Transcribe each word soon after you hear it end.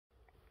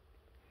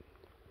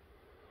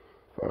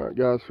Alright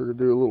guys, so we're going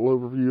to do a little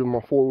overview of my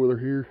four-wheeler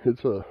here. It's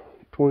a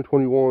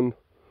 2021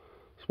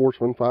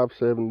 Sportsman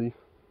 570.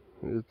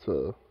 It's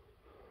a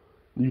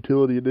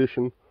utility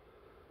edition.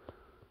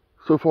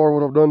 So far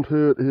what I've done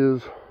to it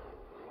is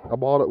I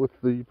bought it with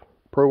the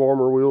Pro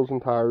Armor wheels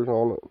and tires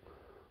on it.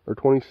 They're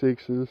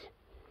 26s.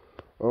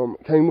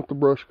 It came with the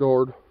brush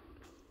guard.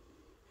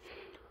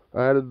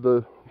 I added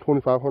the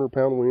 2,500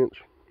 pound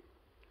winch.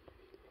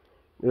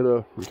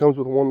 It comes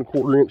with a 1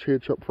 1/4 inch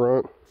hitch up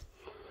front.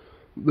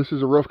 This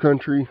is a Rough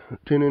Country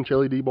 10-inch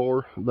LED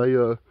bar. They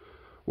will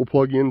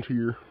plug into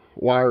your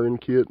wiring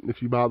kit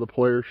if you buy the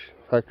Polaris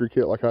factory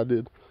kit like I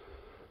did.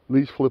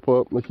 These flip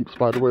up, they keep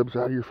spider webs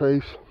out of your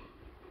face.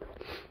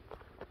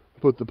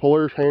 Put the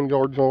Polaris hand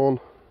guards on,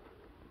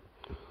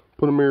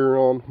 put a mirror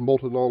on,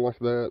 bolted on like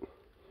that.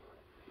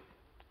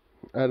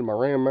 Added my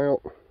ram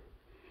mount.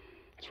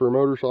 It's for a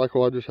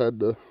motorcycle. I just had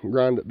to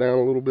grind it down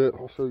a little bit.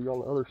 I'll show you on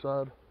the other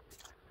side.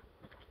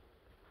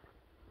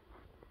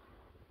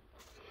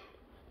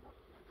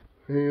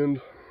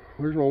 And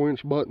there's my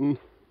winch button.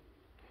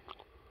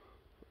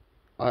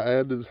 I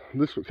added,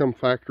 this would come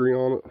factory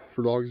on it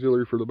for the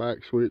auxiliary for the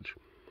back switch.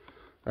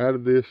 I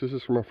added this. This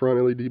is for my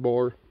front LED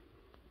bar.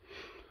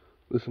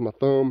 This is my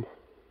thumb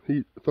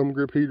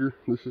grip heater.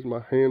 This is my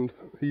hand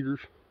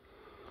heaters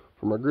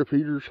for my grip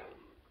heaters.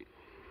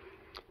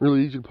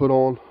 Really easy to put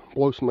on.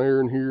 Blow some air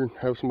in here,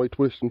 have somebody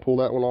twist and pull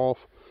that one off.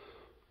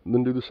 And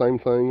then do the same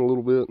thing a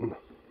little bit,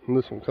 and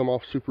this one come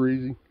off super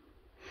easy.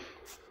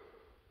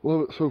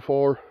 Love it so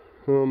far.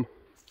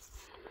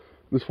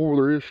 This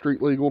four-wheeler is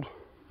street legaled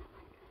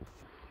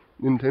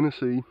in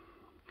Tennessee.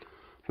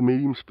 The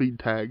medium speed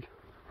tag.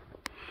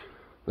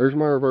 There's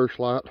my reverse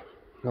light.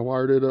 I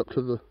wired it up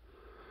to the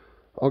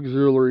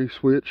auxiliary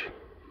switch.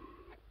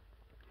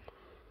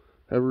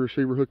 Have a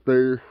receiver hook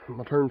there.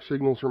 My turn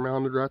signals are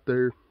mounted right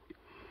there.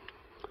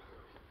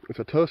 It's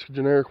a Tusk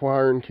generic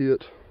wiring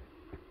kit.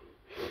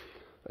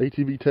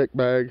 ATV Tech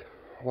bag.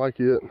 I like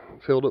it.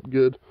 It's held up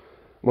good.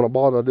 When I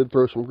bought it, I did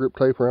throw some grip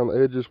tape around the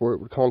edges where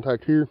it would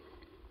contact here.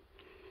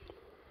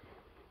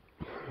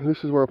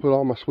 This is where I put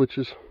all my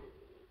switches.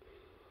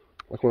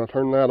 Like when I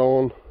turn that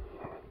on,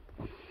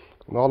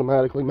 it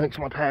automatically makes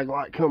my tag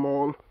light come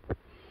on.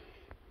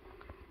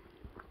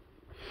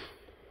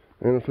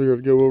 And I figured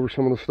I'd go over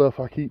some of the stuff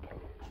I keep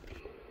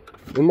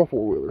in my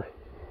four-wheeler.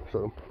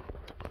 So,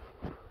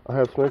 I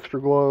have some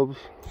extra gloves,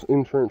 some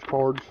insurance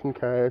cards, some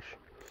cash,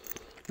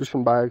 just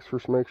some bags for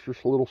some extra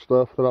little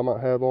stuff that I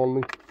might have on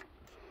me.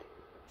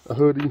 A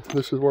hoodie.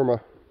 This is where my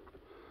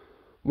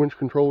winch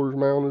controller is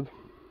mounted.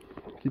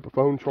 Keep a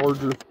phone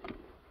charger.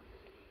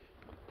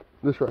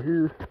 This right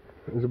here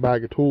is a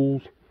bag of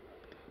tools.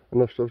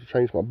 Enough stuff to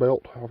change my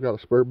belt. I've got a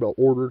spare belt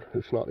ordered.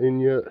 It's not in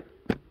yet.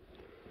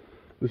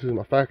 This is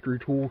my factory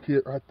tool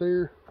kit right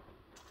there.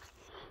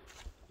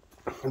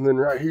 And then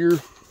right here,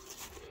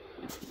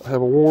 I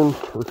have a worn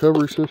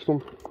recovery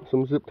system,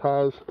 some zip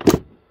ties,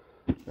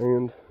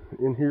 and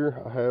in here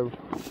I have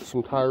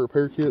some tire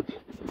repair kits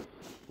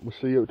with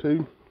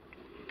CO2.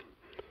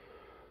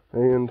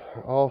 And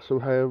I also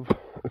have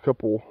a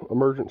couple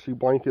emergency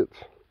blankets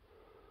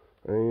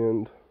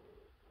and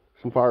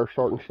some fire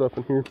starting stuff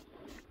in here,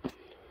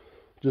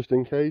 just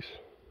in case.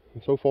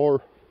 And so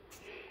far,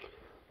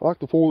 I like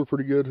the four-wheeler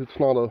pretty good. It's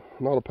not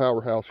a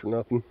powerhouse or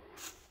nothing,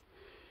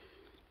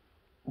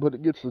 but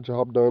it gets the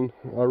job done.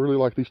 I really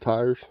like these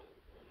tires.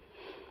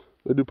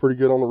 They do pretty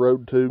good on the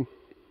road too.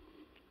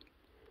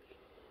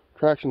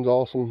 Traction's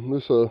awesome.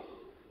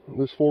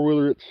 This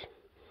four-wheeler,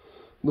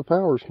 the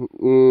power's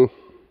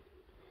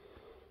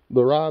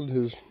the ride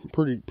is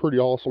pretty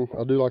awesome.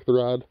 I do like the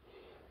ride.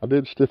 I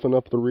did stiffen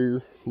up the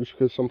rear just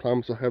because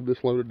sometimes I have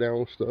this loaded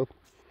down with stuff.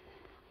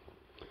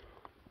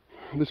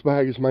 This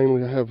bag is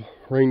mainly, I have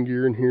rain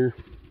gear in here.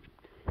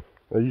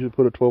 I usually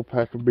put a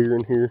 12-pack of beer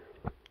in here.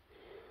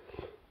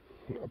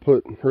 I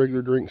put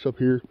regular drinks up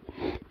here.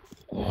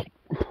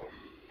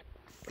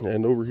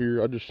 And over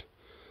here I just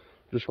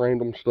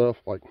random stuff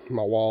like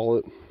my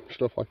wallet,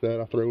 stuff like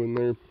that I throw in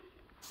there.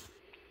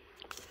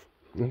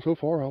 And so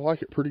far I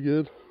like it pretty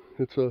good.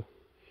 It's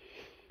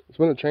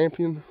been a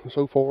champion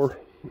so far.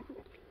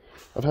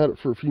 I've had it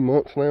for a few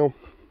months now.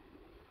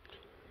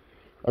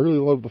 I really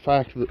love the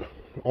fact that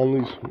on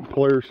these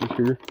Polarises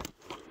here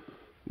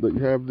that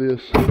you have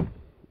this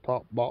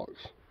top box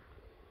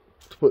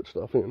to put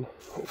stuff in,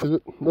 because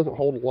it doesn't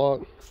hold a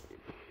lot,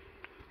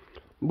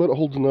 but it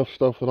holds enough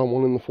stuff that I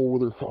want in the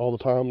four-wheeler all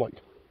the time, like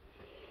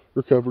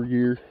recovery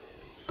gear,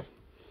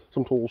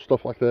 some tools,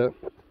 stuff like that,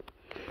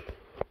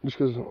 just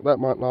because that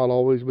might not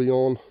always be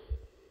on.